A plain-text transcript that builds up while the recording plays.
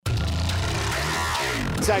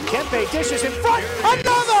inside. Kempe dishes in front.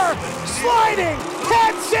 Another sliding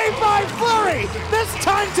head saved by Fleury. This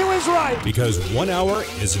time to his right. Because 1 hour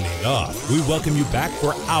isn't enough. We welcome you back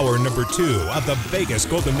for hour number 2 of the Vegas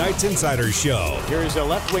Golden Knights Insider Show. Here's a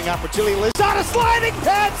left wing opportunity. Lozada sliding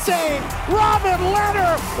head save. Robin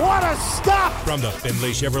Lehner. What a stop. From the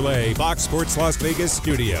Findlay Chevrolet Fox Sports Las Vegas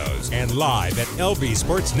studios and live at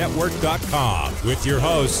lvsportsnetwork.com with your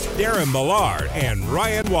hosts Darren Millard and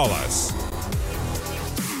Ryan Wallace.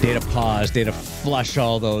 Day to pause, day to flush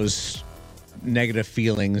all those negative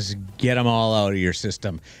feelings, get them all out of your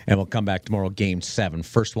system, and we'll come back tomorrow, Game 7.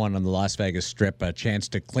 First one on the Las Vegas Strip, a chance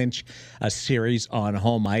to clinch a series on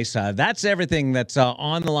home ice. That's everything that's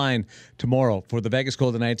on the line tomorrow for the Vegas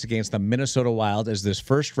Golden Knights against the Minnesota Wild as this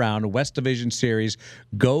first round West Division Series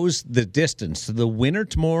goes the distance. The winner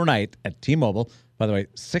tomorrow night at T-Mobile, by the way,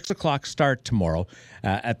 6 o'clock start tomorrow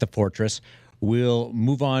at the Fortress. We'll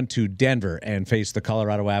move on to Denver and face the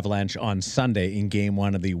Colorado Avalanche on Sunday in Game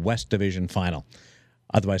 1 of the West Division Final,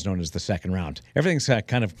 otherwise known as the second round. Everything's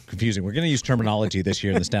kind of confusing. We're going to use terminology this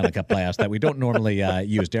year in the Stanley Cup playoffs that we don't normally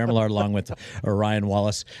use. Darren Millard along with Ryan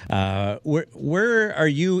Wallace. Where are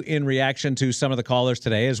you in reaction to some of the callers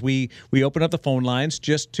today as we open up the phone lines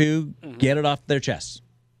just to get it off their chests?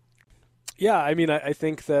 Yeah, I mean, I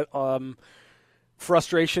think that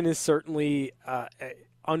frustration is certainly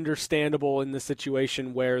understandable in the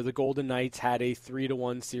situation where the Golden Knights had a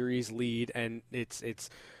 3-1 series lead and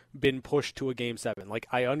it's been pushed to a Game 7. Like,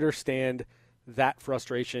 I understand that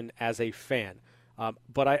frustration as a fan.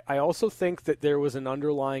 But I also think that there was an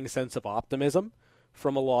underlying sense of optimism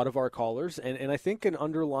from a lot of our callers, and I think an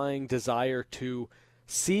underlying desire to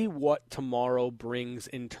see what tomorrow brings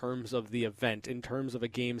in terms of the event, in terms of a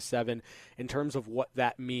Game 7, in terms of what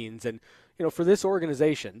that means. And, you know, for this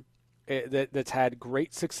organization that's had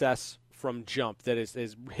great success from jump, that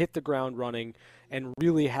has hit the ground running and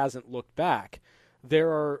really hasn't looked back,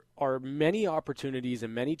 there are many opportunities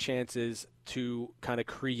and many chances to kind of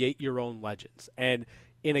create your own legends. And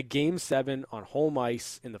in a Game 7 on home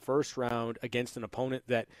ice in the first round against an opponent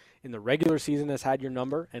that in the regular season has had your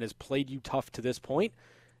number and has played you tough to this point,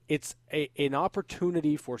 it's an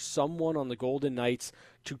opportunity for someone on the Golden Knights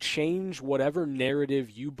to change whatever narrative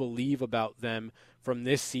you believe about them from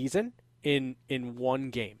this season in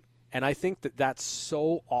one game. And I think that that's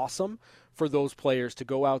so awesome for those players to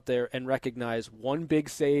go out there and recognize one big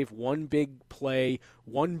save, one big play,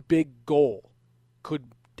 one big goal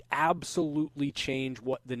could absolutely change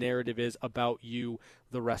what the narrative is about you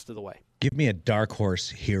the rest of the way. Give me a dark horse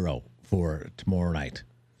hero for tomorrow night.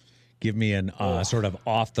 Give me an sort of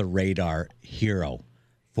off-the-radar hero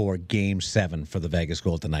for Game 7 for the Vegas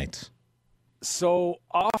Golden Knights. So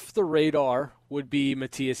off the radar would be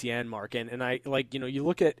Matthias Janmark. And I like, you know, you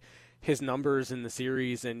look at his numbers in the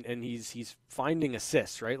series and he's finding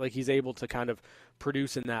assists, right? Like, he's able to kind of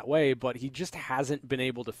produce in that way, but he just hasn't been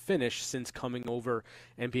able to finish since coming over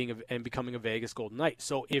and becoming a Vegas Golden Knight.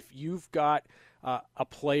 So if you've got a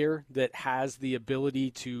player that has the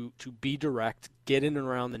ability to be direct, get in and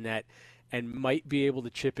around the net, and might be able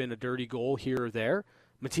to chip in a dirty goal here or there,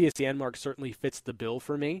 Matthias Janmark certainly fits the bill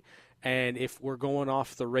for me. And if we're going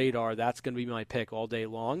off the radar, that's going to be my pick all day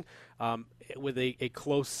long, with a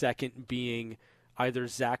close second being either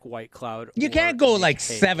Zach Whitecloud. You can't go like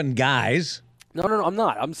 7 guys. No, I'm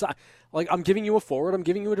not. I'm giving you a forward. I'm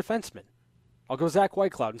giving you a defenseman. I'll go Zach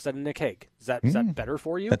Whitecloud instead of Nick Hague. Is that better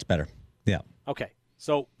for you? That's better. Yeah. Okay.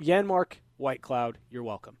 So Janmark, Whitecloud, you're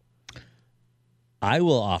welcome. I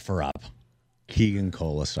will offer up Keegan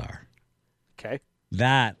Colasar. Okay.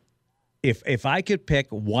 That, if I could pick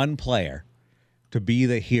one player to be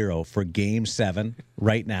the hero for Game 7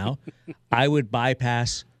 right now, I would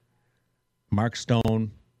bypass Mark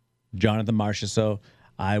Stone, Jonathan Marchessault.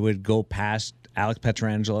 I would go past Alex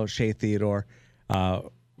Pietrangelo, Shea Theodore,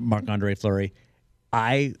 Marc-Andre Fleury.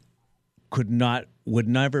 I would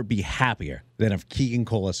never be happier than if Keegan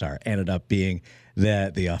Colasar ended up being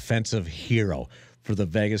the offensive hero for the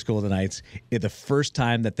Vegas Golden Knights in the first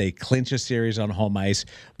time that they clinch a series on home ice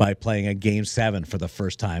by playing a Game 7 for the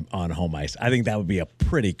first time on home ice. I think that would be a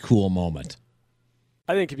pretty cool moment.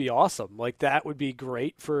 I think it'd be awesome. Like, that would be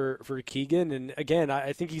great for Keegan. And again,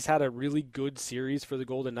 I think he's had a really good series for the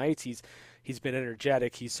Golden Knights. He's been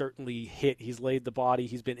energetic. He's certainly hit. He's laid the body.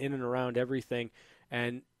 He's been in and around everything.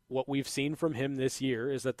 And what we've seen from him this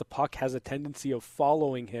year is that the puck has a tendency of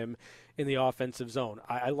following him in the offensive zone.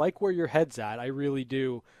 I like where your head's at. I really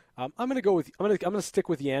do. I'm going to stick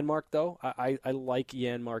with Janmark though. I like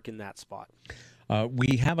Janmark in that spot.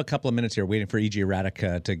 We have a couple of minutes here waiting for E.J.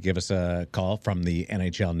 Radic to give us a call from the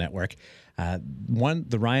NHL Network.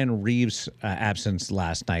 The Ryan Reeves absence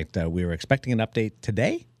last night, we were expecting an update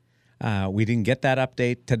today. We didn't get that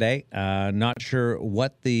update today. Not sure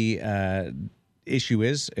what the issue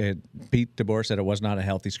is. Pete DeBoer said it was not a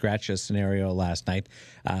healthy scratch scenario last night.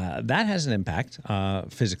 That has an impact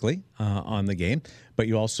physically on the game, but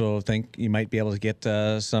you also think you might be able to get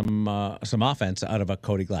some offense out of a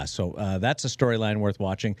Cody Glass. So that's a storyline worth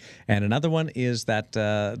watching. And another one is that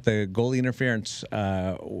the goalie interference,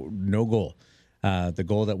 no goal, the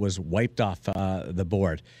goal that was wiped off the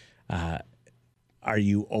board. Are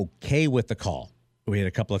you okay with the call? We had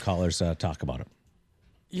a couple of callers talk about it.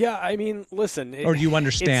 Yeah, I mean, listen. Or do you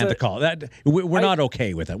understand the call? We're not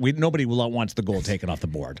okay with it. Nobody wants the goal taken off the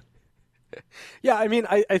board. Yeah, I mean,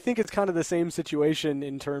 I think it's kind of the same situation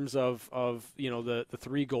in terms of the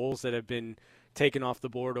 3 goals that have been taken off the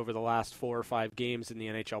board over the last 4 or 5 games in the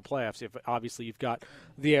NHL playoffs. Obviously, you've got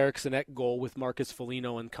the Eriksson Ek goal with Marcus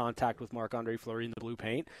Foligno in contact with Marc-Andre Fleury in the blue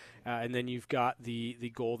paint. And then you've got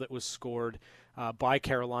the goal that was scored by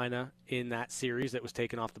Carolina in that series that was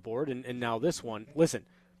taken off the board. And now this one. Listen.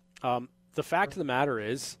 The fact of the matter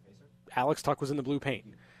is, Alex Tuch was in the blue paint,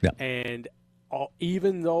 and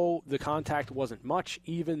even though the contact wasn't much,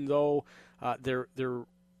 even though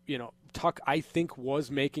Tuch I think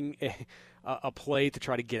was making a play to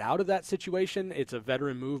try to get out of that situation. It's a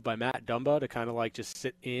veteran move by Matt Dumba to kind of like just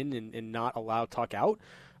sit in and not allow Tuch out.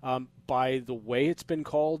 By the way it's been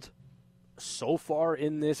called so far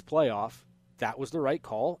in this playoff, that was the right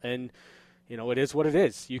call, and. It is what it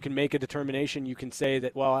is. You can make a determination. You can say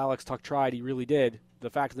that, well, Alex Tuch tried. He really did. The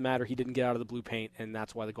fact of the matter, he didn't get out of the blue paint, and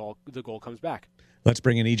that's why the goal comes back. Let's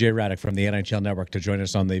bring in E.J. Radic from the NHL Network to join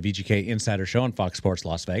us on the VGK Insider Show on Fox Sports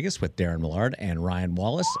Las Vegas with Darren Millard and Ryan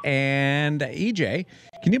Wallace. And E.J.,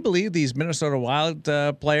 can you believe these Minnesota Wild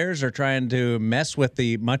players are trying to mess with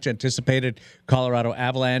the much-anticipated Colorado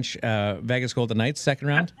Avalanche Vegas Golden Knights second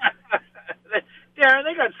round? Darren,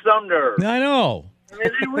 they got some nerve. I know. I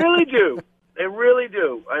mean, they really do. They really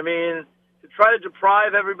do. I mean, to try to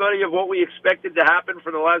deprive everybody of what we expected to happen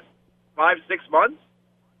for the last 5-6 months,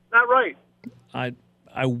 not right.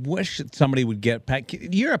 I wish that somebody would get.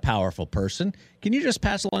 You're a powerful person. Can you just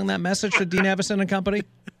pass along that message to Dean Evison and company?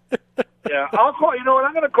 Yeah, I'll call. You know what?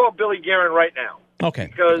 I'm going to call Billy Guerin right now. Okay.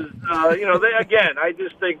 Because I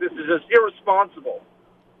just think this is just irresponsible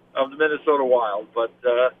of the Minnesota Wild. But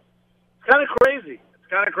it's kind of crazy.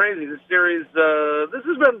 This series. This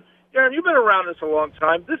has been. Darren, you've been around this a long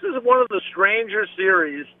time. This is one of the stranger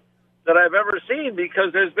series that I've ever seen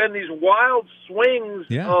because there's been these wild swings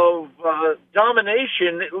of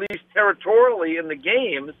domination, at least territorially, in the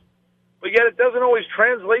games, but yet it doesn't always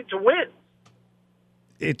translate to wins.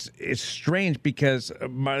 It's strange because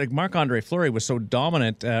Marc-Andre Fleury was so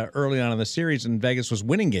dominant early on in the series, and Vegas was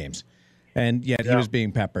winning games. And yet he was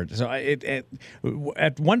being peppered. So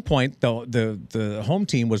at one point, though, the home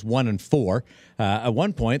team was 1-4. At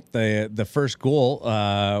one point, the first goal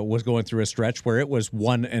was going through a stretch where it was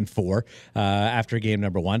 1-4 after game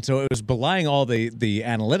number 1. So it was belying all the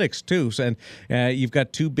analytics too. So, and you've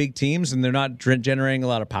got 2 big teams, and they're not generating a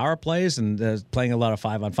lot of power plays and playing a lot of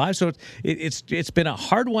 5-on-5. So it's been a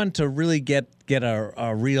hard one to really get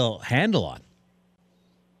a real handle on.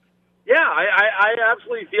 Yeah, I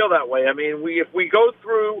absolutely feel that way. I mean, if we go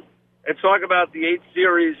through and talk about the 8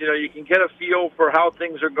 series, you can get a feel for how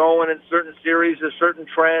things are going in certain series. There's certain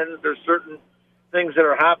trends. There's certain things that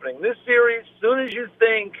are happening. This series, as soon as you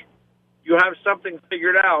think you have something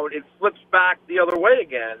figured out, it flips back the other way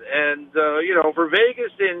again. And, for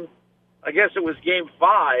Vegas I guess it was Game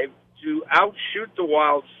 5, to outshoot the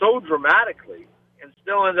Wild so dramatically and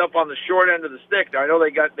still end up on the short end of the stick. Now, I know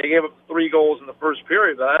they gave up 3 goals in the first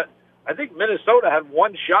period, but I think Minnesota had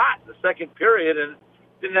 1 shot in the second period and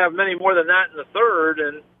didn't have many more than that in the third.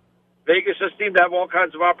 And Vegas just seemed to have all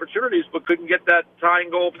kinds of opportunities but couldn't get that tying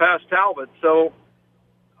goal past Talbot. So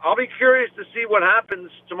I'll be curious to see what happens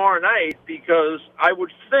tomorrow night because I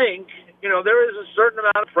would think, there is a certain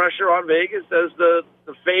amount of pressure on Vegas as the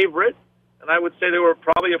favorite. And I would say they were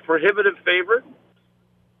probably a prohibitive favorite,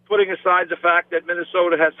 putting aside the fact that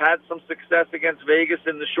Minnesota has had some success against Vegas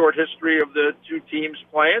in the short history of the 2 teams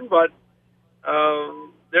playing. But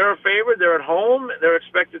they're a favorite. They're at home. They're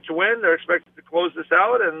expected to win. They're expected to close this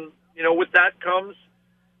out. And, with that comes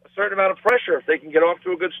a certain amount of pressure. If they can get off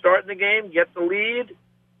to a good start in the game, get the lead,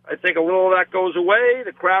 I think a little of that goes away.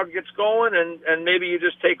 The crowd gets going, and maybe you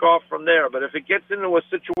just take off from there. But if it gets into a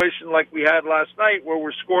situation like we had last night where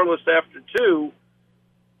we're scoreless after 2,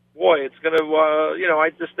 boy, it's going to, I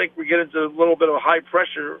just think we get into a little bit of a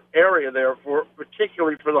high-pressure area there,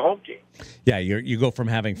 particularly for the home team. Yeah, you go from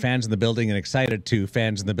having fans in the building and excited to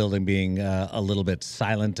fans in the building being a little bit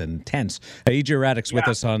silent and tense. E.J. Raddick's with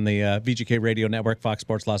us on the VGK Radio Network, Fox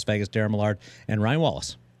Sports Las Vegas, Darren Millard, and Ryan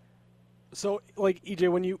Wallace. So, like, EJ,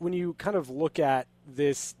 when you kind of look at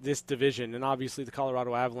this division, and obviously the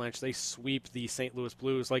Colorado Avalanche, they sweep the St. Louis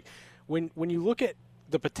Blues. Like, when you look at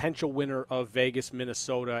the potential winner of Vegas,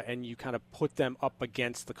 Minnesota, and you kind of put them up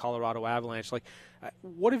against the Colorado Avalanche, like,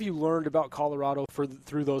 what have you learned about Colorado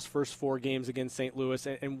through those first 4 games against St. Louis,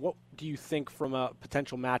 and what do you think from a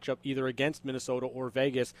potential matchup either against Minnesota or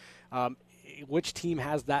Vegas? Which team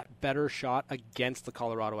has that better shot against the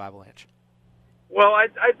Colorado Avalanche? Well, I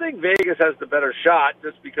think Vegas has the better shot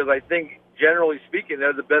just because I think, generally speaking,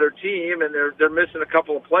 they're the better team, and they're missing a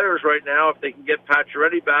couple of players right now. If they can get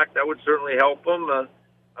Pacioretty back, that would certainly help them.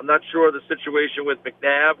 I'm not sure of the situation with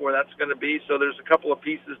McNabb, where that's going to be, so there's a couple of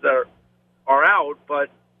pieces that are out. But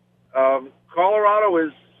Colorado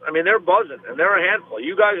is, they're buzzing, and they're a handful.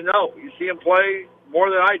 You guys know. You see them play more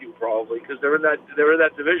than I do probably because they're in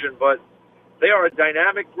that division. But they are a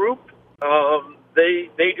dynamic group.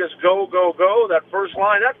 They just go. That first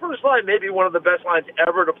line may be one of the best lines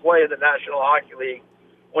ever to play in the National Hockey League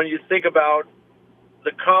when you think about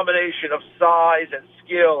the combination of size and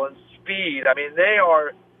skill and speed. They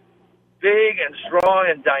are big and strong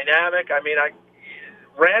and dynamic.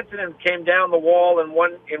 Rantanen came down the wall in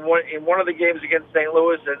one of the games against St.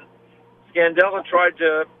 Louis, and Scandella tried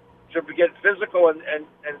to get physical and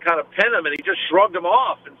kind of pin him, and he just shrugged him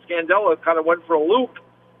off, and Scandella kind of went for a loop.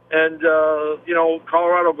 And,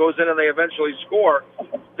 Colorado goes in and they eventually score.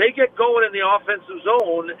 They get going in the offensive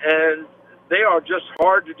zone, and they are just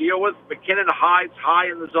hard to deal with. McKinnon hides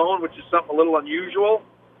high in the zone, which is something a little unusual,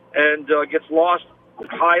 and gets lost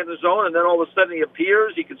high in the zone. And then all of a sudden he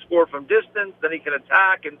appears. He can score from distance. Then he can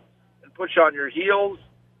attack and push on your heels.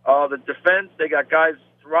 The defense, they got guys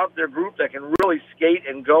throughout their group that can really skate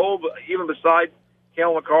and go, even beside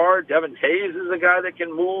Cale Makar. Devin Taves is a guy that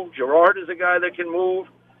can move. Girard is a guy that can move.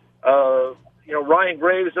 Ryan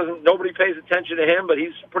Graves nobody pays attention to him, but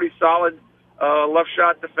he's pretty solid left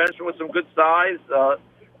shot defenseman with some good size.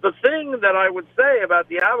 The thing that I would say about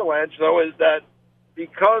the Avalanche, though, is that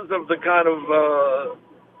because of the kind of,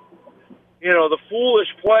 the foolish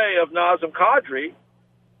play of Nazem Kadri,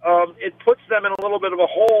 it puts them in a little bit of a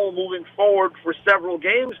hole moving forward for several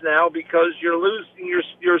games now because you're losing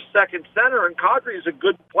your second center, and Kadri is a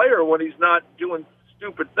good player when he's not doing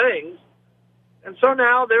stupid things. And so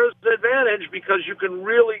now there's the advantage because you can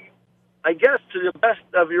really, I guess, to the best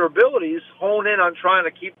of your abilities, hone in on trying to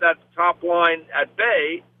keep that top line at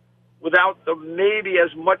bay without maybe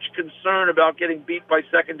as much concern about getting beat by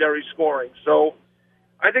secondary scoring. So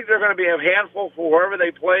I think they're going to be a handful for wherever they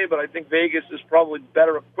play, but I think Vegas is probably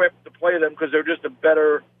better equipped to play them because they're just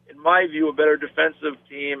in my view, a better defensive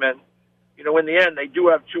team. And, in the end, they do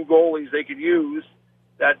have 2 goalies they could use.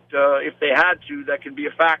 That if they had to, that can be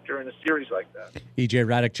a factor in a series like that. E.J.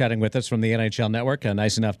 Raddick chatting with us from the NHL Network.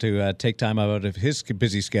 Nice enough to take time out of his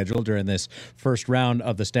busy schedule during this first round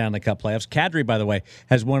of the Stanley Cup playoffs. Kadri, by the way,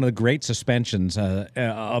 has one of the great suspensions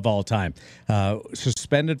of all time.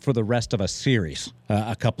 Suspended for the rest of a series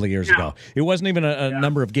a couple of years ago. It wasn't even a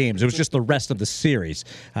number of games. It was just the rest of the series,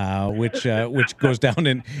 which goes down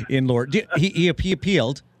in lore. He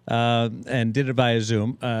appealed. And did it via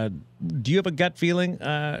Zoom. Do you have a gut feeling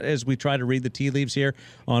as we try to read the tea leaves here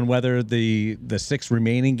on whether the 6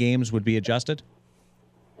 remaining games would be adjusted?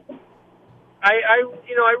 I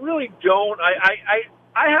really don't.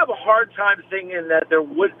 I have a hard time thinking that there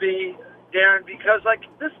would be, Darren, because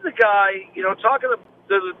this is a guy, talking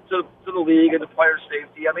to the league and the player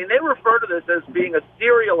safety. They refer to this as being a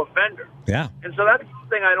serial offender. Yeah. And so that's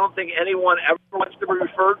something I don't think anyone ever wants to be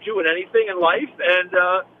referred to in anything in life.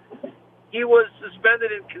 And he was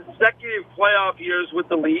suspended in consecutive playoff years with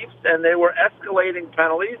the Leafs, and they were escalating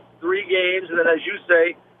penalties, 3 games, and then, as you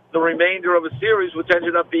say, the remainder of a series, which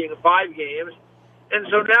ended up being 5 games. And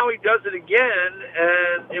so now he does it again,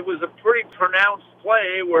 and it was a pretty pronounced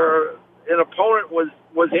play where an opponent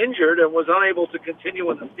was injured and was unable to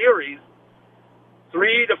continue in the series.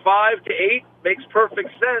 3 to 5 to 8 makes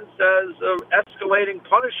perfect sense as an escalating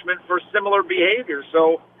punishment for similar behavior.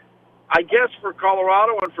 So I guess for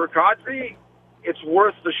Colorado and for Kadri, it's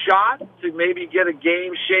worth the shot to maybe get a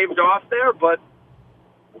game shaved off there, but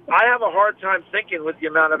I have a hard time thinking with the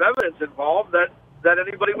amount of evidence involved that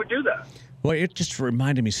anybody would do that. Well, it just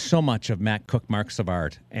reminded me so much of Matt Cook, Mark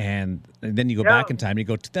Savard, and then you go back in time. And you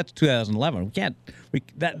go, that's 2011.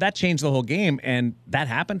 That changed the whole game, and that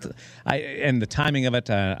happened. And the timing of it,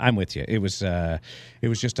 I'm with you. It was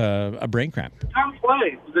just a brain cramp. Dumb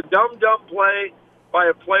play. It was a dumb play by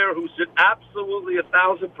a player who should absolutely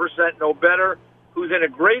 1,000% know better. Who's in a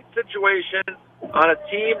great situation on a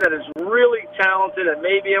team that is really talented and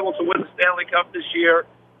may be able to win the Stanley Cup this year.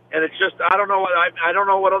 And it's just, I don't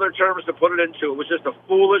know what other terms to put it into. It was just a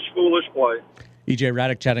foolish play. EJ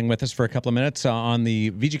Raddick chatting with us for a couple of minutes on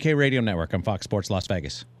the VGK Radio Network on Fox Sports Las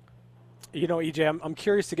Vegas. You know, EJ, I'm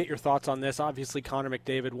curious to get your thoughts on this. Obviously, Connor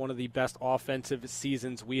McDavid, one of the best offensive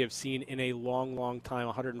seasons we have seen in a long time,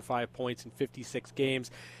 105 points in 56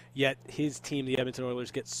 games. Yet his team, the Edmonton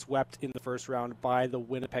Oilers, get swept in the first round by the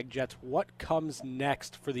Winnipeg Jets. What comes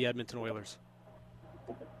next for the Edmonton Oilers?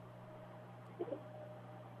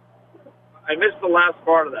 I missed the last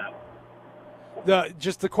part of that.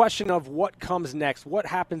 Just the question of what comes next. What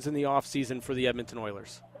happens in the offseason for the Edmonton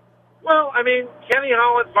Oilers? Well, I mean, Kenny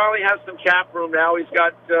Holland finally has some cap room now. He's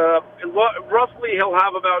got roughly he'll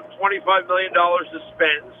have about $25 million to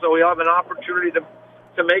spend, so he'll have an opportunity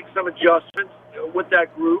to make some adjustments with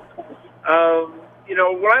that group. You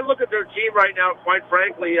know, when I look at their team right now, quite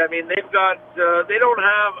frankly, I mean, they don't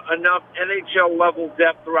have enough NHL level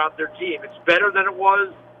depth throughout their team. It's better than it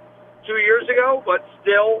was 2 years ago, but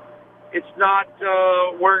still, it's not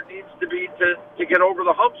where it needs to be to get over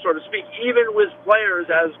the hump, so to speak, even with players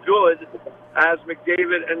as good as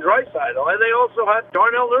McDavid and Draisaitl. And they also had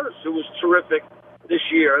Darnell Nurse, who was terrific this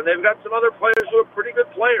year. And they've got some other players who are pretty good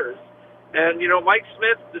players. And, you know, Mike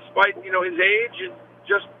Smith, despite, you know, his age,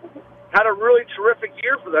 just had a really terrific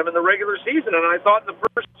year for them in the regular season. And I thought in the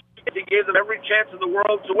first game, he gave them every chance in the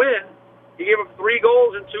world to win. He gave them 3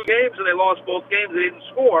 goals in 2 games, and they lost both games. They didn't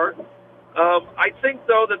score. I think,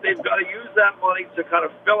 though, that they've got to use that money to kind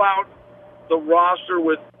of fill out the roster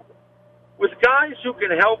with guys who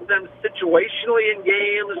can help them situationally in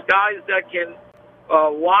games, guys that can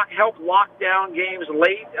help lock down games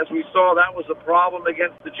late. As we saw, that was a problem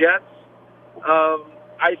against the Jets.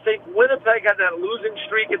 I think Winnipeg had that losing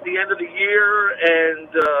streak at the end of the year, and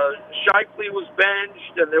Scheifele was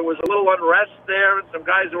benched, and there was a little unrest there, and some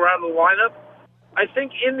guys were out of the lineup. I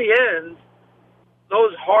think in the end,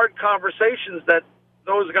 those hard conversations that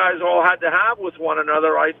those guys all had to have with one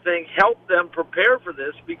another, I think, helped them prepare for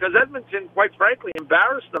this, because Edmonton, quite frankly,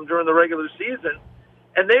 embarrassed them during the regular season,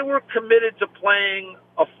 and they were committed to playing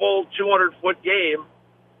a full 200-foot game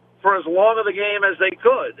for as long of the game as they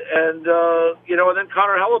could. And, you know, and then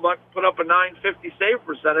Connor Hellebuck put up a .950 save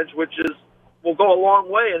percentage, which will go a long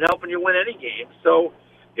way in helping you win any game. So,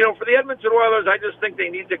 you know, for the Edmonton Oilers, I just think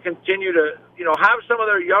they need to continue to, you know, have some of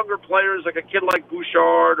their younger players, like a kid like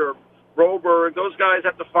Bouchard or Broberg. Those guys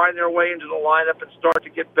have to find their way into the lineup and start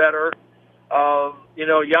to get better. You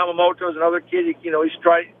know, Yamamoto's another kid. You know, he's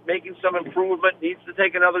making some improvement, needs to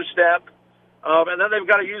take another step. And then they've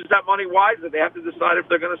got to use that money wisely. They have to decide if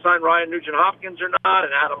they're going to sign Ryan Nugent-Hopkins or not,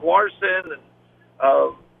 and Adam Larson. And,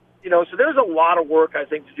 you know, so there's a lot of work, I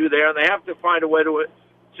think, to do there, and they have to find a way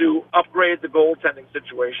to upgrade the goaltending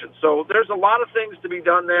situation. So there's a lot of things to be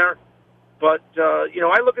done there. But, you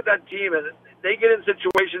know, I look at that team, and they get in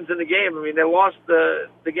situations in the game. I mean, they lost the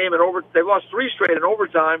game they lost 3 straight in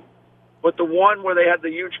overtime, but the one where they had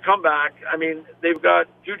the huge comeback, I mean, they've got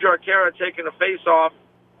Jujhar Khaira taking a face-off.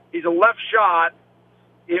 He's a left shot.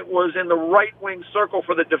 It was in the right wing circle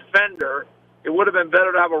for the defender. It would have been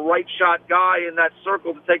better to have a right shot guy in that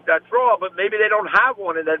circle to take that draw, but maybe they don't have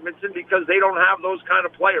one in Edmonton because they don't have those kind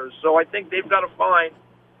of players. So I think they've got to find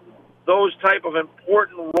those type of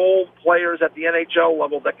important role players at the NHL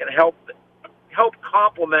level that can help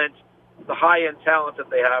complement the high-end talent that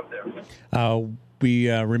they have there.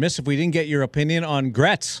 We remiss if we didn't get your opinion on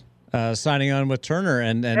Gretz signing on with Turner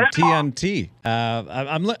and TNT.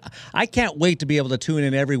 I can't wait to be able to tune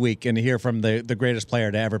in every week and hear from the greatest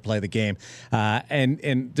player to ever play the game.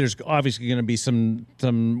 And there's obviously going to be some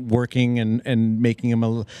working and making him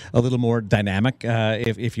a little more dynamic,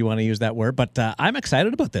 if you want to use that word. But I'm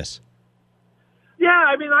excited about this. Yeah,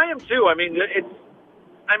 I mean, I am too. I mean,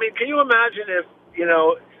 can you imagine if, you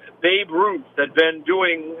know, Babe Ruth had been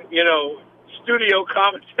doing, you know, studio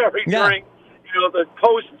commentary during, you know,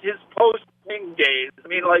 his post-King days. I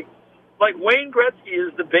mean, like Wayne Gretzky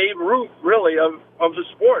is the Babe Ruth, really, of the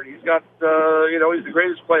sport. He's got, you know, he's the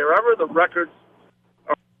greatest player ever. The records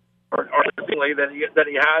are that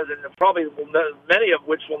he has, and probably many of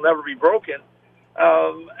which will never be broken.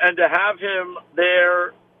 And to have him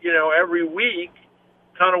there, you know, every week,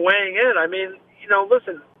 kind of weighing in. I mean, you know,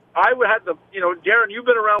 listen, I would have you know, Darren, you've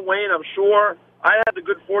been around Wayne, I'm sure. I had the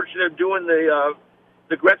good fortune of doing the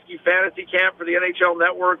Gretzky Fantasy Camp for the NHL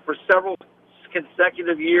Network for several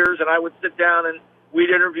consecutive years, and I would sit down and we'd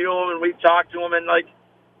interview him and we'd talk to him, and like,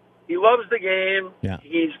 he loves the game. Yeah.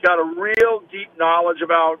 He's got a real deep knowledge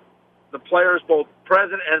about the players, both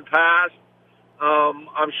present and past.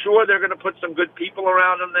 I'm sure they're going to put some good people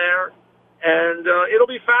around him there, and it'll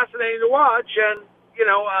be fascinating to watch. And you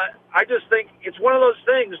know, I just think it's one of those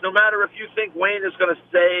things. No matter if you think Wayne is going to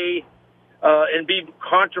say and be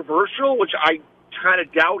controversial, which I kind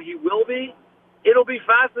of doubt he will be, it'll be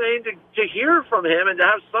fascinating to hear from him and to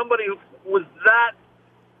have somebody who was that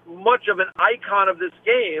much of an icon of this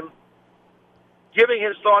game giving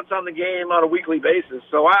his thoughts on the game on a weekly basis.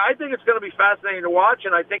 So I think it's going to be fascinating to watch,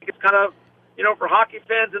 and I think it's kind of, you know, for hockey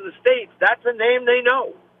fans in the States, that's a name they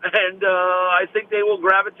know. And I think they will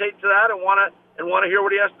gravitate to that and want to hear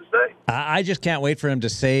what he has to say. I just can't wait for him to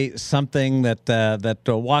say something that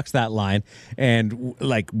walks that line. And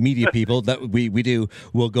like media people that we do,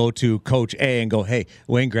 will go to Coach A and go, "Hey,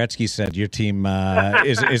 Wayne Gretzky said your team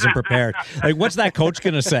isn't prepared." Like, what's that coach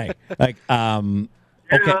going to say? Like,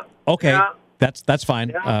 okay. Yeah. That's fine.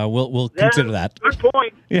 Yeah. We'll consider that. Good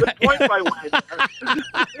point. Good point by Wayne.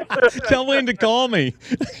 Tell Wayne to call me.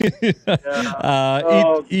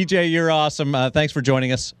 EJ, you're awesome. Thanks for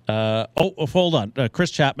joining us. Hold on.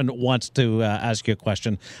 Chris Chapman wants to ask you a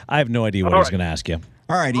question. I have no idea what he's going to ask you.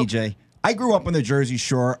 All right, EJ. I grew up on the Jersey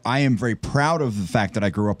Shore. I am very proud of the fact that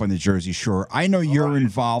I grew up on the Jersey Shore. I know you're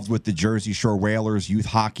involved with the Jersey Shore Whalers, youth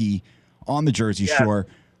hockey on the Jersey Shore.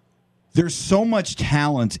 There's so much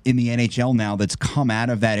talent in the NHL now that's come out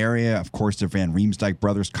of that area. Of course, the Van Riemsdyk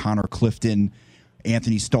brothers, Connor Clifton,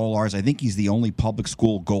 Anthony Stolars. I think he's the only public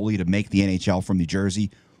school goalie to make the NHL from New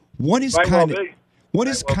Jersey. What is kind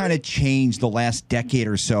of changed the last decade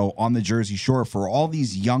or so on the Jersey Shore for all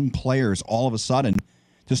these young players all of a sudden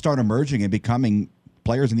to start emerging and becoming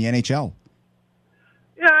players in the NHL?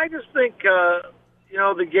 Yeah, I just think you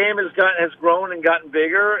know, the game has grown and gotten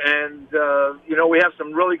bigger, and you know, we have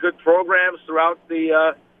some really good programs throughout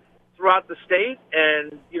the state,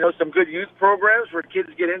 and you know, some good youth programs where kids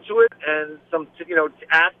get into it, and some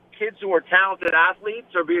kids who are talented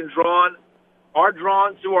athletes are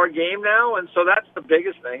drawn to our game now, and so that's the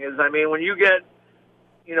biggest thing. Is, I mean, when you get,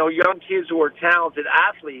 you know, young kids who are talented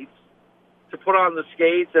athletes to put on the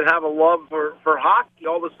skates and have a love for hockey,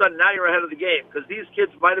 all of a sudden now you're ahead of the game, because these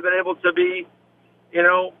kids might have been able to be, you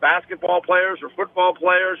know, basketball players or football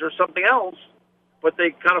players or something else, but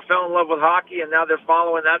they kind of fell in love with hockey, and now they're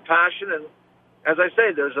following that passion. And as I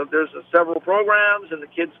say, there's several programs, and the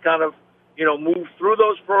kids kind of, you know, move through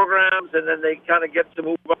those programs, and then they kind of get to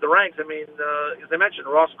move up the ranks. I mean, as I mentioned,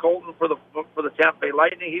 Ross Colton for the Tampa Bay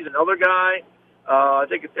Lightning, he's another guy. I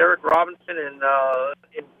think it's Eric Robinson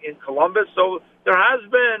in Columbus. So there has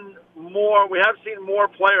been more. We have seen more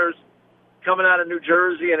players coming out of New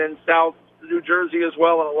Jersey and in South New Jersey as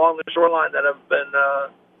well, and along the shoreline that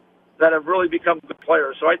have really become good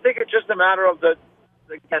players. So I think it's just a matter of the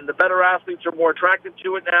better athletes are more attracted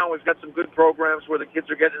to it now. We've got some good programs where the kids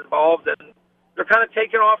are getting involved, and they're kind of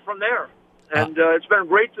taking off from there. And it's been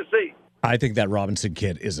great to see. I think that Robinson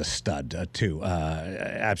kid is a stud too.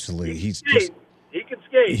 Absolutely, he can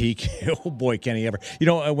skate. Oh boy, can he ever! You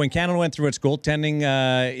know, when Canada went through its goaltending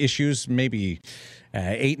issues, maybe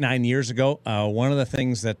 8-9 years ago, one of the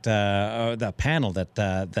things that the panel that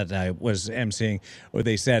I was emceeing,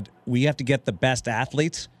 they said we have to get the best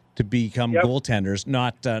athletes to become goaltenders,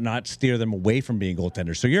 not steer them away from being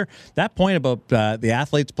goaltenders. So that point about the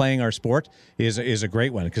athletes playing our sport is a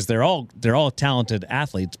great one, because they're all talented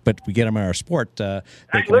athletes, but we get them in our sport, they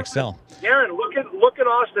can excel. Aaron, look at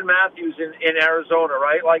Austin Matthews in Arizona,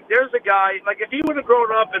 right? Like, there's a guy, like, if he would have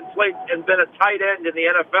grown up and played and been a tight end in the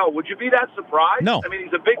NFL, would you be that surprised? No. I mean,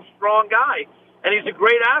 he's a big, strong guy, and he's a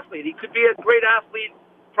great athlete. He could be a great athlete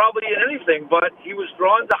probably in anything, but he was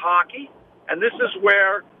drawn to hockey, and this is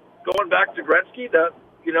where, going back to Gretzky,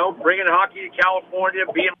 bringing hockey to California,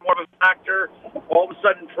 being more of a factor, all of a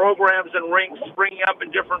sudden programs and rinks springing up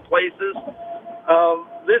in different places.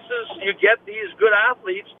 You get these good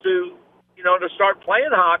athletes to start playing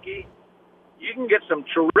hockey. You can get some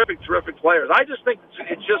terrific players. I just think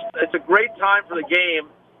it's a great time for the game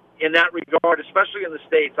in that regard, especially in the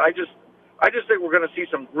States. I just think we're going to see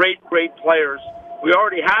some great players. We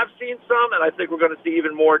already have seen some, and I think we're going to see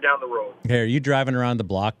even more down the road. Hey, are you driving around the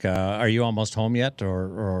block? Are you almost home yet, or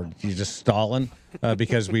are you just stalling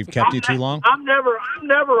because we've kept you too long? I'm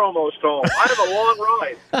never almost home. I have a long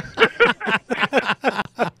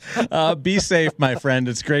ride. Be safe, my friend.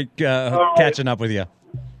 It's great catching up with you.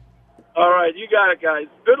 All right, you got it, guys.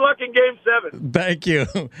 Good luck in Game 7. Thank you.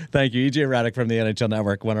 Thank you. EJ Raddick from the NHL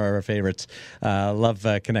Network, one of our favorites. Love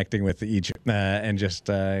connecting with EJ and just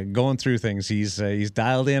going through things. He's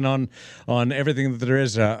dialed in on everything that there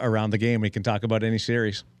is around the game. We can talk about any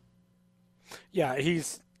series. Yeah,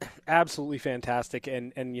 he's absolutely fantastic,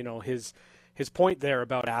 and you know his point there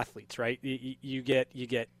about athletes, right? You get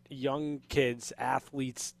young kids,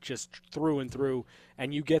 athletes just through and through,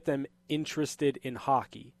 and you get them interested in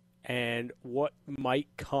hockey. And what might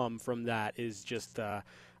come from that is just a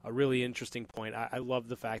really interesting point. I love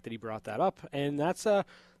the fact that he brought that up, and that's a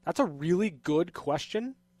really good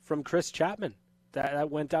question from Chris Chapman.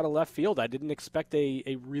 That went out of left field. I didn't expect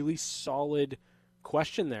a really solid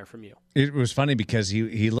question there from you. It was funny because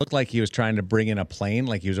he looked like he was trying to bring in a plane,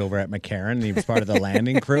 like he was over at McCarran, and he was part of the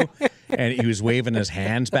landing crew, and he was waving his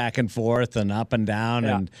hands back and forth and up and down,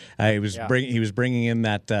 and he was bringing in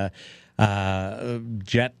that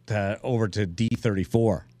jet over to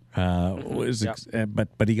D34.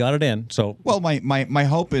 But he got it in. So well, my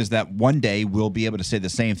hope is that one day we'll be able to say the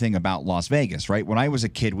same thing about Las Vegas, right? When I was a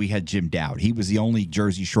kid, we had Jim Dowd. He was the only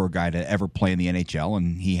Jersey Shore guy to ever play in the NHL,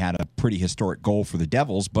 and he had a pretty historic goal for the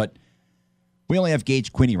Devils. But we only have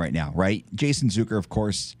Gage Quinney right now, right? Jason Zucker, of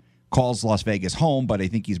course, calls Las Vegas home, but I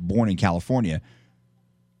think he's born in California.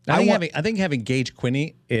 I think having Gage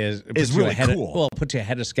Quinney is really cool. Puts you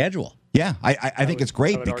ahead of schedule. Yeah, I think it's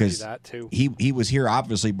great because he was here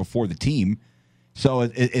obviously before the team, so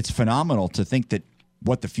it's phenomenal to think that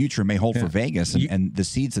what the future may hold for Vegas and the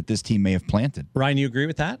seeds that this team may have planted. Ryan, you agree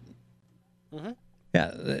with that? Mm-hmm.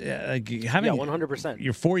 Yeah, 100%.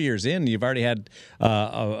 You're 4 years in. You've already had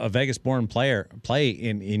a Vegas-born player play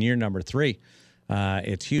in year number 3.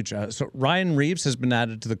 It's huge. So Ryan Reeves has been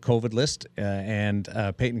added to the COVID list, and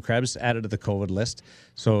Peyton Krebs added to the COVID list.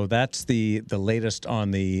 So that's the latest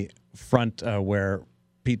on the front where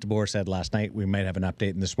Pete DeBoer said last night we might have an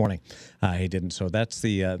update, and this morning he didn't. So that's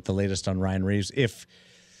the latest on Ryan Reeves. If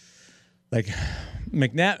like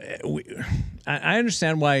McNabb, I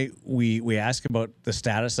understand why we ask about the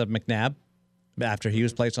status of McNabb after he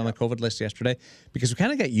was placed on the COVID list yesterday, because we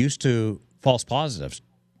kind of got used to false positives.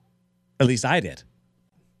 At least I did.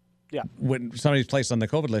 Yeah. When somebody's placed on the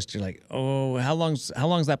COVID list, you're like, oh, how long's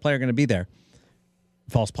that player going to be there?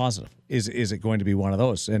 False positive. Is it going to be one of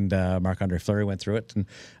those? And Marc-Andre Fleury went through it,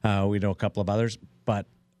 and we know a couple of others, but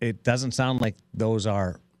it doesn't sound like those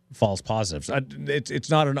are false positives.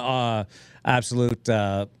 It's not an absolute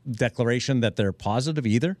declaration that they're positive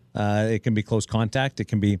either. It can be close contact. It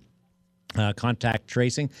can be contact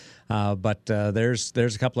tracing. But there's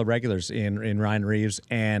a couple of regulars in Ryan Reeves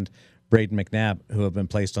and Braden McNabb who have been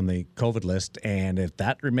placed on the COVID list, and if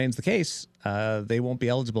that remains the case, they won't be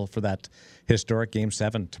eligible for that historic Game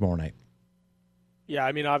 7 tomorrow night. Yeah,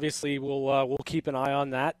 I mean, obviously we'll keep an eye on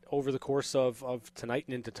that over the course of tonight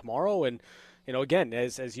and into tomorrow, and you know, again,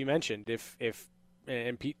 as you mentioned, if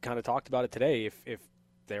and Pete kind of talked about it today, if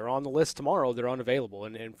they're on the list tomorrow, they're unavailable.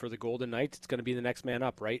 And for the Golden Knights, it's going to be the next man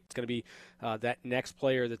up, right? It's going to be that next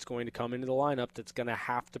player that's going to come into the lineup that's going to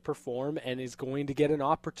have to perform and is going to get an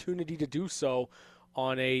opportunity to do so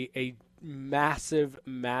on a massive,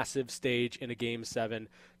 massive stage in a Game 7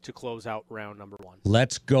 to close out round number 1.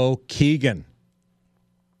 Let's go, Keegan.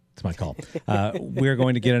 That's my call. We're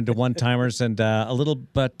going to get into one-timers and a little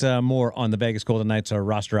bit more on the Vegas Golden Knights, our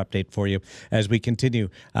roster update for you as we continue.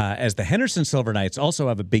 As the Henderson Silver Knights also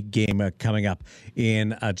have a big game coming up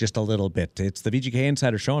in just a little bit. It's the VGK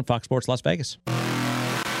Insider Show on Fox Sports Las Vegas.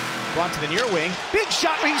 Brought to the near wing. Big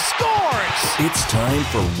shot. He scores! It's time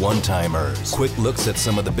for one-timers. Quick looks at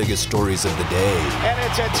some of the biggest stories of the day. And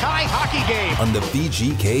it's a tie hockey game on the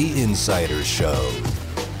VGK Insider Show.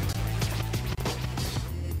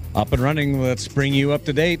 Up and running. Let's bring you up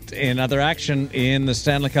to date in other action in the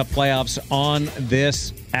Stanley Cup playoffs on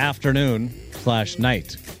this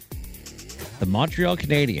afternoon/night. The Montreal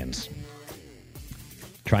Canadiens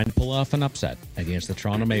trying to pull off an upset against the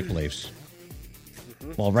Toronto Maple Leafs.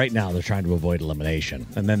 Well, right now they're trying to avoid elimination,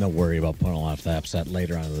 and then they'll worry about pulling off the upset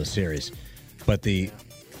later on in the series. But the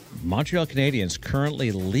Montreal Canadiens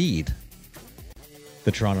currently lead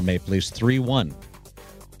the Toronto Maple Leafs 3-1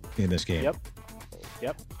 in this game. Yep.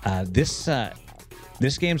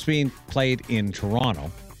 This game's being played in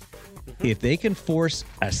Toronto. If they can force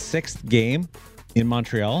a 6th game in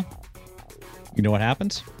Montreal, you know what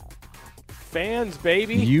happens? Fans,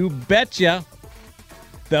 baby. You betcha.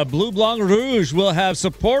 The Bleu Blanc Rouge will have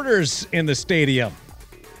supporters in the stadium.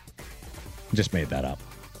 Just made that up.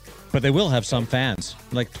 But they will have some fans,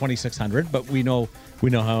 like 2,600. But we know We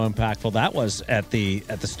know how impactful that was at the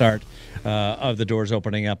start of the doors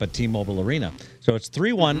opening up at T-Mobile Arena. So it's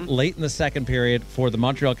 3-1 late in the second period for the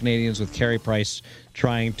Montreal Canadiens with Carey Price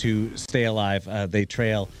trying to stay alive. They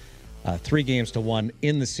trail 3-1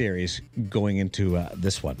 in the series going into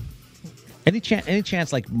this one. Any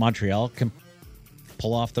chance like Montreal can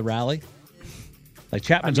pull off the rally? Like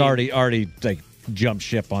Chapman's already like jumped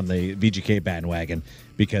ship on the VGK bandwagon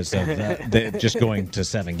because of just going to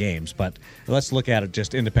 7 games. But let's look at it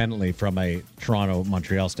just independently from a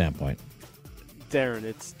Toronto-Montreal standpoint. Darren,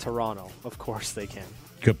 it's Toronto. Of course they can.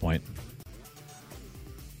 Good point.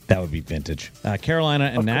 That would be vintage.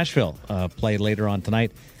 Carolina and Nashville play later on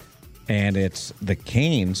tonight. And it's the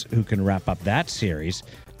Canes who can wrap up that series,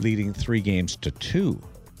 leading 3-2.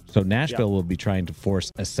 So Nashville will be trying to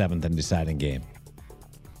force a 7th and deciding game.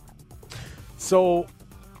 So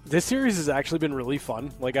this series has actually been really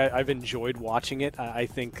fun. Like I've enjoyed watching it. I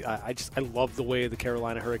think I love the way the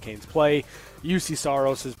Carolina Hurricanes play. UC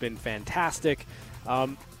Saros has been fantastic.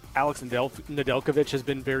 Alex Nedeljkovic has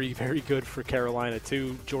been very, very good for Carolina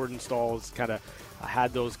too. Jordan Staal has kind of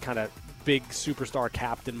had those kind of big superstar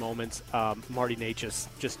captain moments. Marty Necas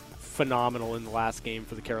just phenomenal in the last game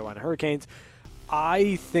for the Carolina Hurricanes.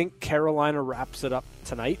 I think Carolina wraps it up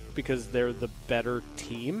tonight because they're the better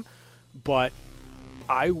team, but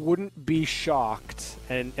I wouldn't be shocked,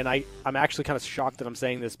 and I'm actually kind of shocked that I'm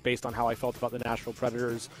saying this based on how I felt about the Nashville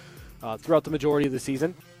Predators throughout the majority of the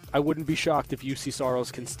season. I wouldn't be shocked if UC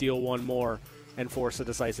Saros can steal one more and force a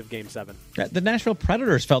decisive Game 7. The Nashville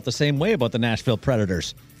Predators felt the same way about the Nashville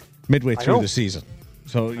Predators midway through the season.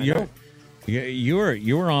 So you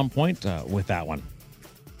were on point with that one.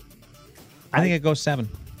 I think it goes 7.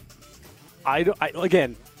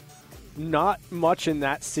 Again, not much in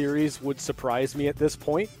that series would surprise me at this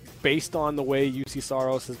point, based on the way UC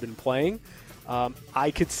Saros has been playing.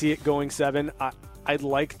 I could see it going 7. I'd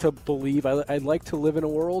like to believe, I'd like to live in a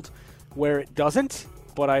world where it doesn't,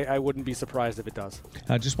 but I wouldn't be surprised if it does.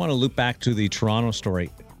 I just want to loop back to the Toronto story.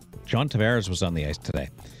 John Tavares was on the ice today,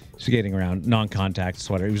 skating around, non-contact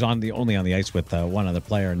sweater. He was only on the ice with one other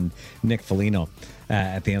player, Nick Foligno,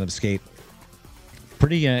 at the end of the skate.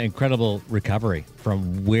 Pretty incredible recovery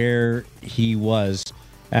from where he was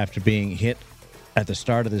after being hit at the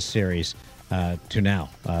start of this series to now.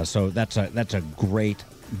 So that's a great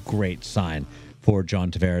sign for John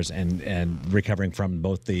Tavares and recovering from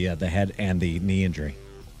both the head and the knee injury.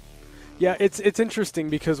 Yeah, it's interesting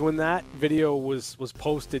because when that video was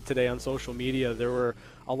posted today on social media, there were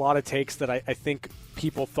a lot of takes that I think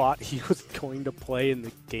people thought he was going to play in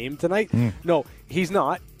the game tonight. No, he's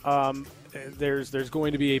not. There's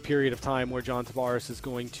going to be a period of time where John Tavares is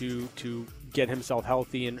going to get himself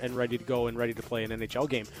healthy and ready to go and ready to play an NHL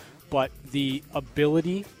game. But the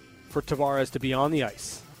ability for Tavares to be on the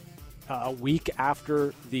ice a week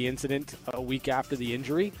after the incident, a week after the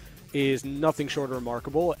injury, is nothing short of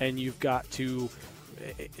remarkable. And you've got to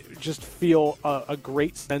just feel a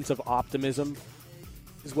great sense of optimism,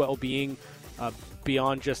 his well-being,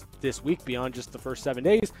 beyond just this week, beyond just the first 7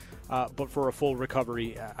 days, but for a full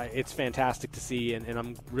recovery. It's fantastic to see, and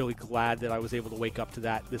I'm really glad that I was able to wake up to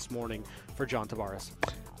that this morning for John Tavares.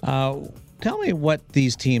 Tell me what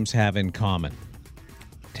these teams have in common.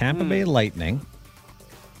 Tampa Bay Lightning,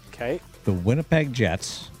 the Winnipeg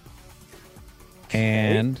Jets,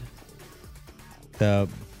 and the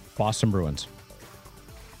Boston Bruins.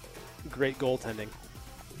 Great goaltending.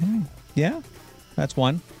 Yeah, that's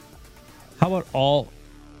one. How about all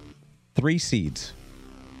 3 seeds?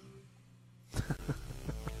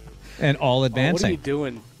 And all advancing. What are you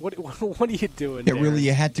doing? What are you doing? Yeah, really,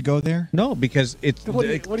 you had to go there? No, because it's What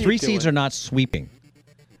are you 3 seeds doing? are not sweeping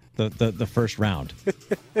the first round.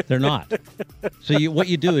 They're not. So what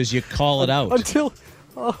you do is you call it out.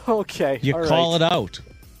 Okay. You all call right. it out.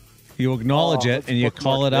 You acknowledge it let's and you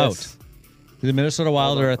call it bookmark this. out. The Minnesota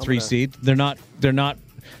Wild Hold on, are a I'm 3 gonna- seed. They're not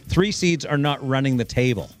 3 seeds are not running the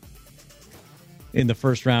table in the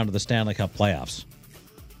first round of the Stanley Cup playoffs.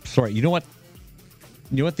 Sorry, you know what?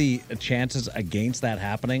 You know what the chances against that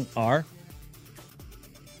happening are?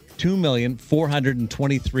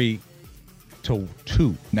 2,423,000 to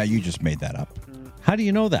 2. Now you just made that up. How do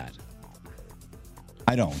you know that?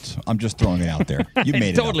 I don't. I'm just throwing it out there. You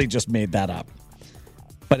made it totally up. just made that up.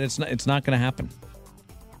 But it's not going to happen.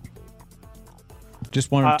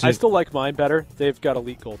 Just wanted to. I still like mine better. They've got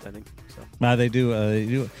elite goaltending. So. They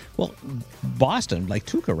do. Well, Boston, like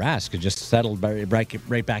Tuukka Rask, just settled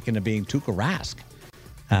right back into being Tuukka Rask,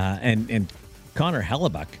 and Connor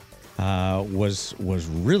Hellebuck was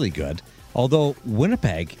really good. Although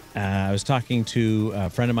Winnipeg, I was talking to a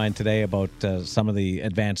friend of mine today about some of the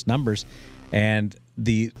advanced numbers, and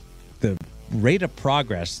the rate of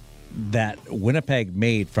progress that Winnipeg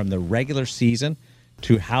made from the regular season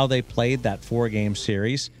to how they played that 4-game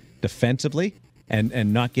series defensively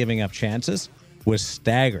and not giving up chances was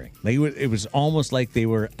staggering. It was almost like they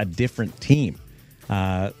were a different team.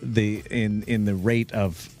 In the rate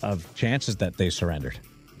of chances that they surrendered.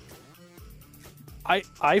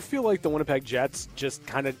 I feel like the Winnipeg Jets just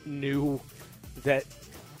kind of knew that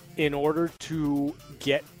in order to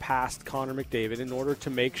get past Connor McDavid, in order to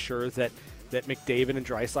make sure that McDavid and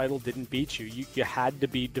Draisaitl didn't beat you had to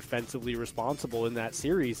be defensively responsible in that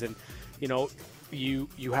series. And, you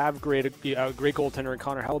have a great goaltender in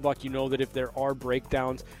Connor Hellebuyck. You know that if there are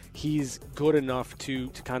breakdowns, he's good enough to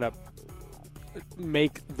kind of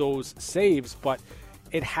make those saves, but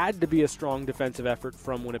it had to be a strong defensive effort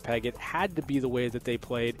from Winnipeg. It had to be the way that they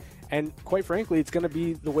played, and quite frankly, it's going to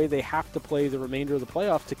be the way they have to play the remainder of the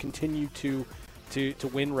playoffs to continue to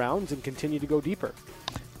win rounds and continue to go deeper.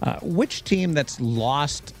 Which team that's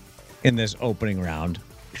lost in this opening round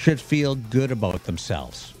should feel good about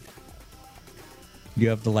themselves? You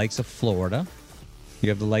have the likes of Florida. You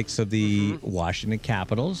have the likes of the Washington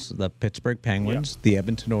Capitals, the Pittsburgh Penguins, the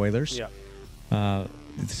Edmonton Oilers, the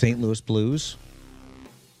St. Louis Blues.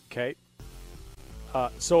 Okay.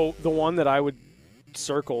 So the one that I would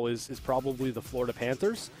circle is probably the Florida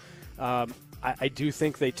Panthers. I do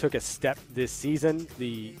think they took a step this season.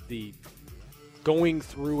 The going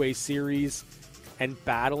through a series and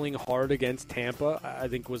battling hard against Tampa, I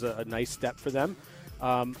think was a nice step for them.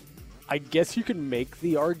 I guess you can make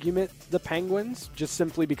the argument the Penguins, just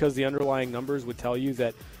simply because the underlying numbers would tell you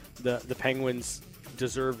that the Penguins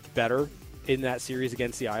deserved better in that series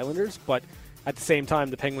against the Islanders. But at the same time,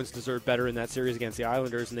 the Penguins deserved better in that series against the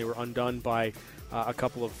Islanders, and they were undone by a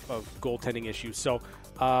couple of goaltending issues. So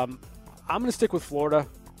I'm going to stick with Florida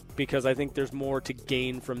because I think there's more to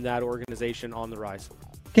gain from that organization on the rise.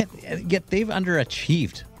 Yet they've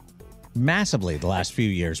underachieved massively the last few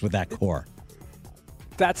years with that core.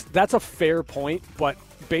 That's a fair point, but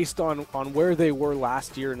based on where they were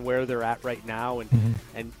last year and where they're at right now,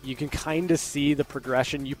 and you can kind of see the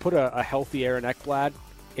progression. You put a healthy Aaron Ekblad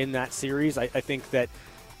in that series, I think that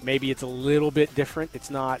maybe it's a little bit different.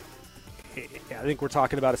 It's not. I think we're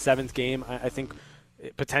talking about a 7th game. I think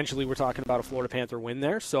potentially we're talking about a Florida Panther win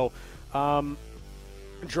there. So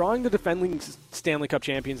drawing the defending Stanley Cup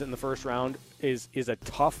champions in the first round is a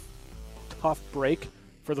tough break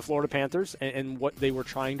for the Florida Panthers and what they were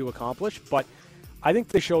trying to accomplish. But I think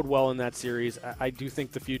they showed well in that series. I do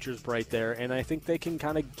think the future's bright there, and I think they can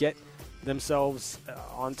kind of get themselves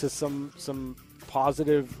onto some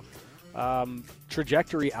positive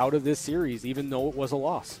trajectory out of this series, even though it was a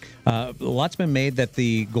loss. A lot's been made that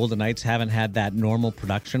the Golden Knights haven't had that normal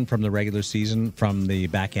production from the regular season from the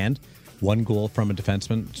back end. 1 goal from a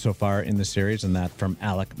defenseman so far in the series, and that from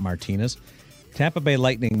Alec Martinez. Tampa Bay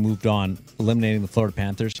Lightning moved on, eliminating the Florida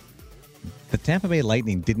Panthers. The Tampa Bay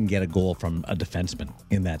Lightning didn't get a goal from a defenseman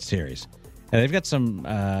in that series. And they've got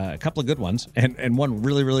a couple of good ones and one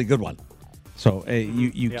really, really good one. So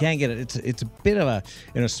you can't get it. It's a bit of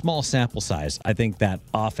in a small sample size. I think that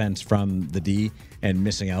offense from the D and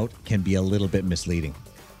missing out can be a little bit misleading.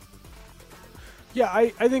 Yeah,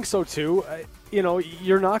 I think so too.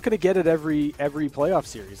 You're not going to get it every playoff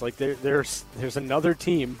series. Like there's another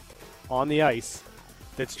team on the ice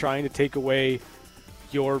that's trying to take away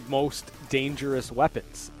your most dangerous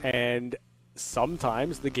weapons, and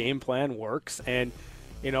sometimes the game plan works. And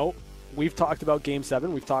we've talked about Game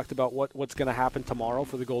 7. We've talked about what's going to happen tomorrow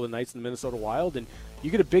for the Golden Knights and the Minnesota Wild. And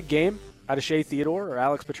you get a big game out of Shea Theodore or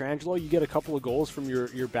Alex Pietrangelo. You get a couple of goals from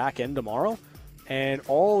your back end tomorrow, and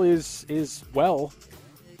all is well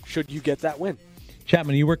should you get that win.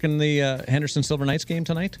 Chapman, you working the Henderson Silver Knights game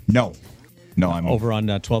tonight? No, I'm over on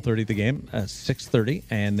 12:30 the game, 6:30,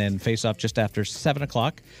 and then face off just after 7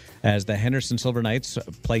 o'clock as the Henderson Silver Knights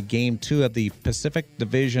play Game 2 of the Pacific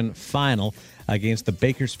Division Final against the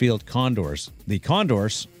Bakersfield Condors. The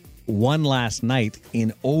Condors won last night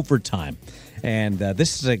in overtime, and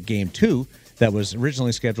this is a Game 2 that was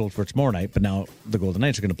originally scheduled for tomorrow night, but now the Golden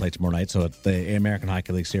Knights are going to play tomorrow night, so the American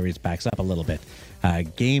Hockey League Series backs up a little bit.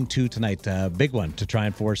 Game 2 tonight, big one to try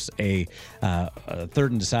and force a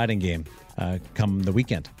third and deciding game come the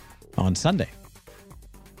weekend on Sunday.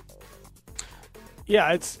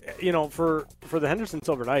 Yeah, it's for the Henderson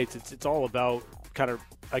Silver Knights, it's all about kind of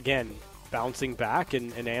again bouncing back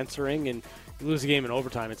and answering. And you lose a game in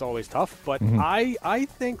overtime, it's always tough. But I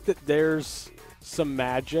think that there's some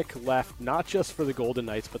magic left, not just for the Golden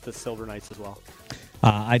Knights, but the Silver Knights as well.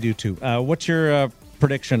 I do too. What's your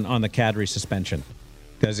prediction on the Kadri suspension?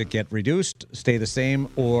 Does it get reduced, stay the same,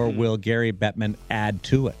 or will Gary Bettman add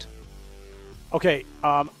to it? Okay,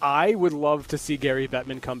 I would love to see Gary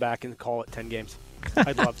Bettman come back and call it 10 games.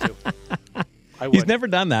 I'd love to. I would. He's never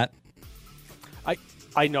done that.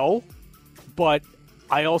 I know, but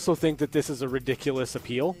I also think that this is a ridiculous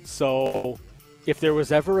appeal. So if there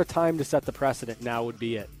was ever a time to set the precedent, now would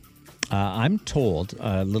be it. I'm told,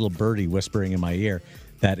 a little birdie whispering in my ear,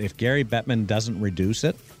 that if Gary Bettman doesn't reduce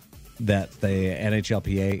it, that the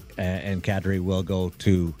NHLPA and Kadri will go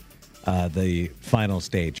to the final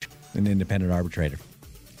stage, an independent arbitrator.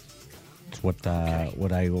 That's what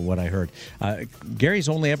I heard. Gary's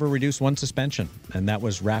only ever reduced one suspension, and that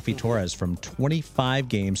was Rafi Torres from 25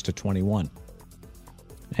 games to 21.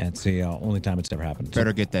 And it's the only time it's ever happened.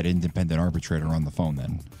 Better get that independent arbitrator on the phone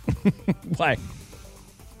then. Why?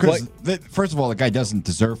 Because, first of all, the guy doesn't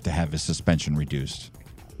deserve to have his suspension reduced.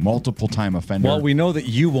 Multiple-time offender. Well, we know that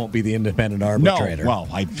you won't be the independent arbitrator. No,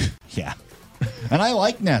 well, yeah. And I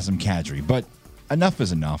like Nazem Kadri, but enough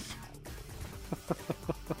is enough.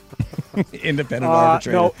 Independent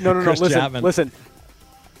arbitrator. No. Listen.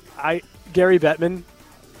 Gary Bettman,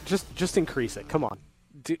 just increase it. Come on.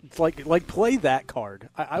 Like play that card.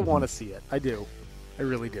 I want to see it. I do. I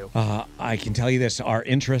really do. I can tell you this. Our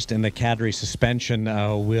interest in the Kadri suspension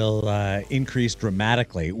will increase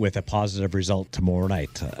dramatically with a positive result tomorrow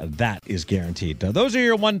night. That is guaranteed. Those are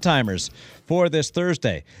your one-timers for this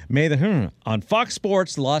Thursday. May the on Fox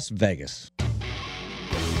Sports Las Vegas.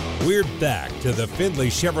 We're back to the Findlay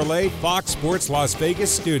Chevrolet Fox Sports Las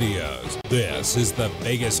Vegas studios. This is the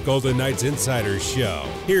Vegas Golden Knights Insider Show.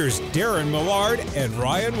 Here's Darren Millard and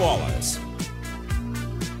Ryan Wallace.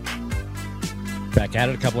 Back at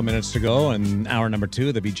it, a couple of minutes to go, and hour number 2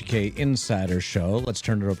 of the VGK Insider Show. Let's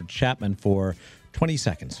turn it over to Chapman for 20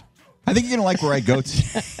 seconds. I think you're going to like where I go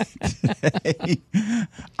today.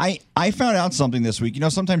 I found out something this week. You know,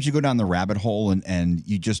 sometimes you go down the rabbit hole and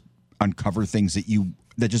you just uncover things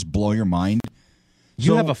that just blow your mind.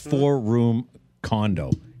 You have a 4-room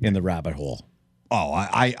condo in the rabbit hole. Oh,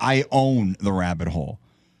 I own the rabbit hole.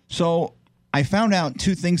 So I found out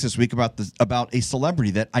 2 things this week about a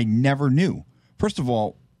celebrity that I never knew. First of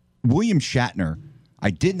all, William Shatner, I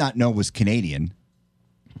did not know was Canadian.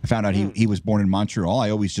 I found out he was born in Montreal. I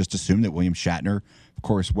always just assumed that William Shatner, of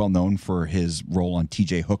course, well known for his role on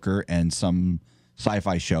T.J. Hooker and some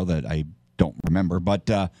sci-fi show that I don't remember. But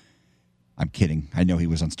I'm kidding. I know he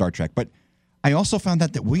was on Star Trek. But I also found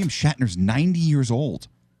out that William Shatner's 90 years old.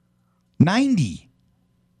 90.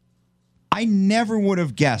 I never would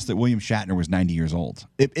have guessed that William Shatner was 90 years old.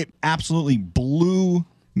 It absolutely blew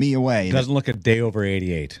me away. Doesn't look a day over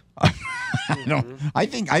 88. I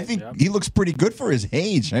think he looks pretty good for his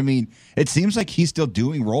age. I mean, it seems like he's still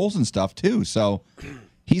doing roles and stuff too. So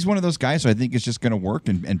he's one of those guys who I think is just going to work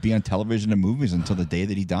and be on television and movies until the day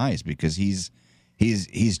that he dies, because he's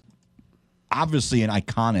obviously an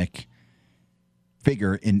iconic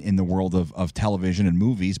figure in the world of television and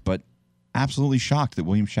movies, but absolutely shocked that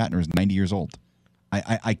William Shatner is 90 years old.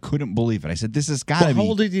 I couldn't believe it. I said, this has got to be... How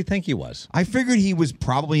old did you think he was? I figured he was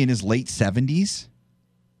probably in his late 70s.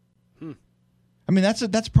 I mean,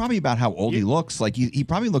 that's probably about how old he looks. Like he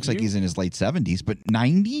probably looks like he's in his late 70s, but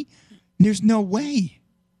 90? There's no way.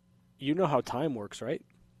 You know how time works, right?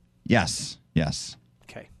 Yes.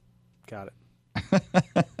 Okay. Got it.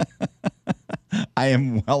 I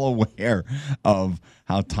am well aware of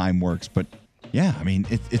how time works, but yeah, I mean,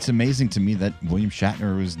 it's amazing to me that William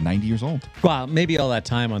Shatner was 90 years old. Well, maybe all that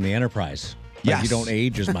time on the Enterprise. Yes. You don't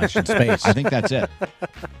age as much in space. I think that's it.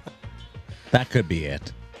 That could be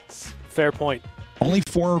it. Fair point. Only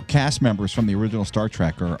 4 cast members from the original Star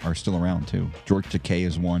Trek are still around, too. George Takei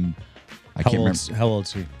is one. I can't remember. How old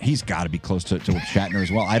is he? He's got to be close to Shatner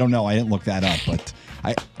as well. I don't know. I didn't look that up, but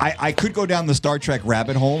I could go down the Star Trek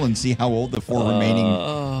rabbit hole and see how old the 4 remaining...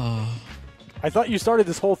 I thought you started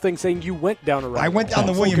this whole thing saying you went down a rabbit hole. I went down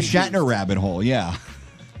the William Shatner rabbit hole, yeah.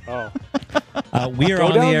 Oh. We are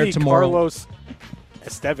on the air tomorrow. Carlos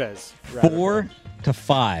Estevez. 4 to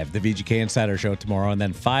 5, the VGK Insider Show tomorrow, and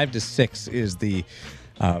then 5 to 6 is the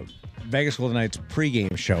Vegas Golden Knights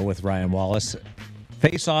pregame show with Ryan Wallace.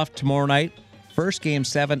 Face off tomorrow night. First Game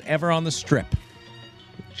 7 ever on the Strip.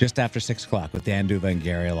 Just after 6 o'clock with Dan Duva and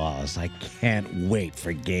Gary Lawless. I can't wait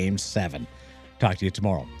for Game 7. Talk to you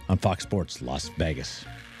tomorrow on Fox Sports Las Vegas.